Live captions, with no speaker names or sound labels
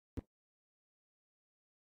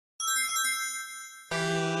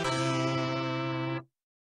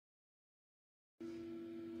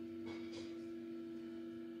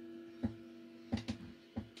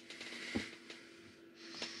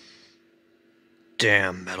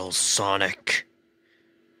Damn Metal Sonic.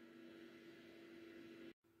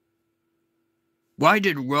 Why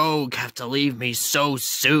did Rogue have to leave me so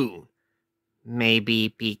soon?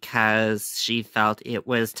 Maybe because she felt it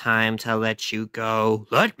was time to let you go.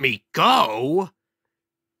 Let me go?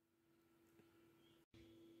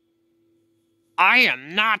 I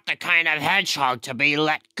am not the kind of hedgehog to be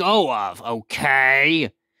let go of,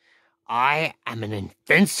 okay? I am an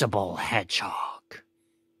invincible hedgehog.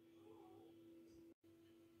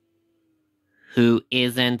 Who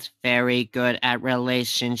isn't very good at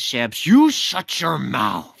relationships. You shut your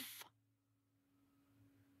mouth.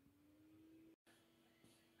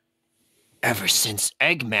 Ever since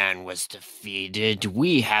Eggman was defeated,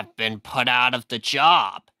 we have been put out of the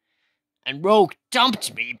job. And Rogue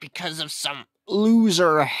dumped me because of some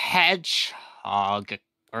loser hedgehog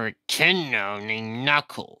or echidna named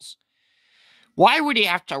Knuckles. Why would he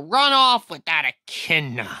have to run off with that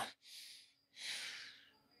echidna?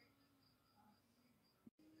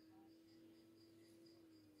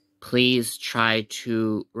 Please try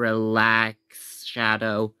to relax,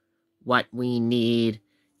 Shadow. What we need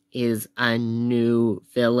is a new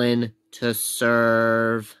villain to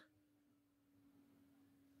serve.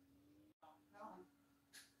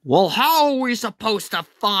 Well, how are we supposed to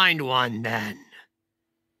find one, then?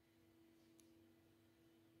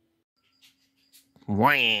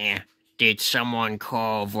 Wah, did someone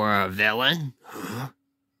call for a villain? Huh?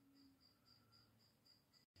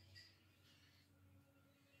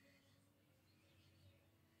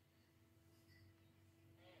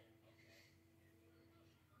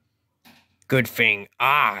 Good thing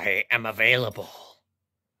I am available.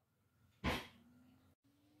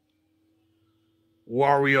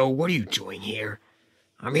 Wario, what are you doing here?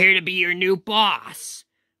 I'm here to be your new boss.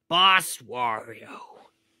 Boss Wario.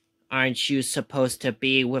 Aren't you supposed to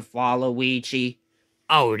be with Waluigi?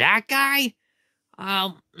 Oh, that guy?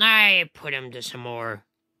 I put him to some more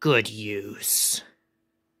good use.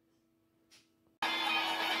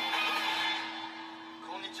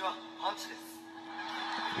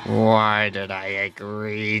 Why did I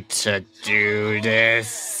agree to do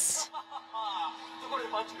this?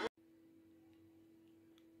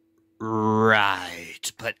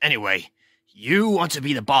 Right, but anyway, you want to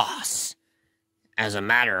be the boss. As a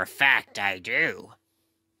matter of fact, I do.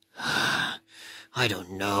 I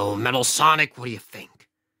don't know. Metal Sonic, what do you think?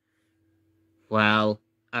 Well,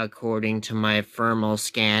 according to my thermal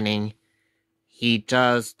scanning, he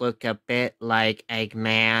does look a bit like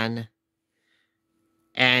Eggman.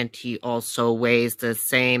 And he also weighs the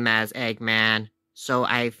same as Eggman, so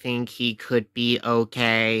I think he could be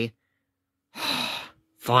okay.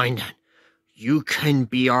 Fine then. You can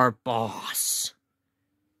be our boss.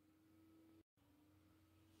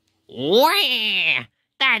 Wah!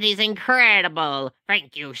 That is incredible.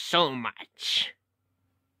 Thank you so much.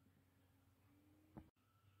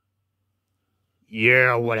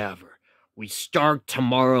 Yeah, whatever. We start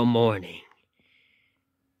tomorrow morning.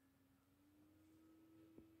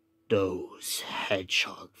 Those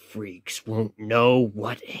hedgehog freaks won't know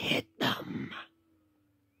what hit them.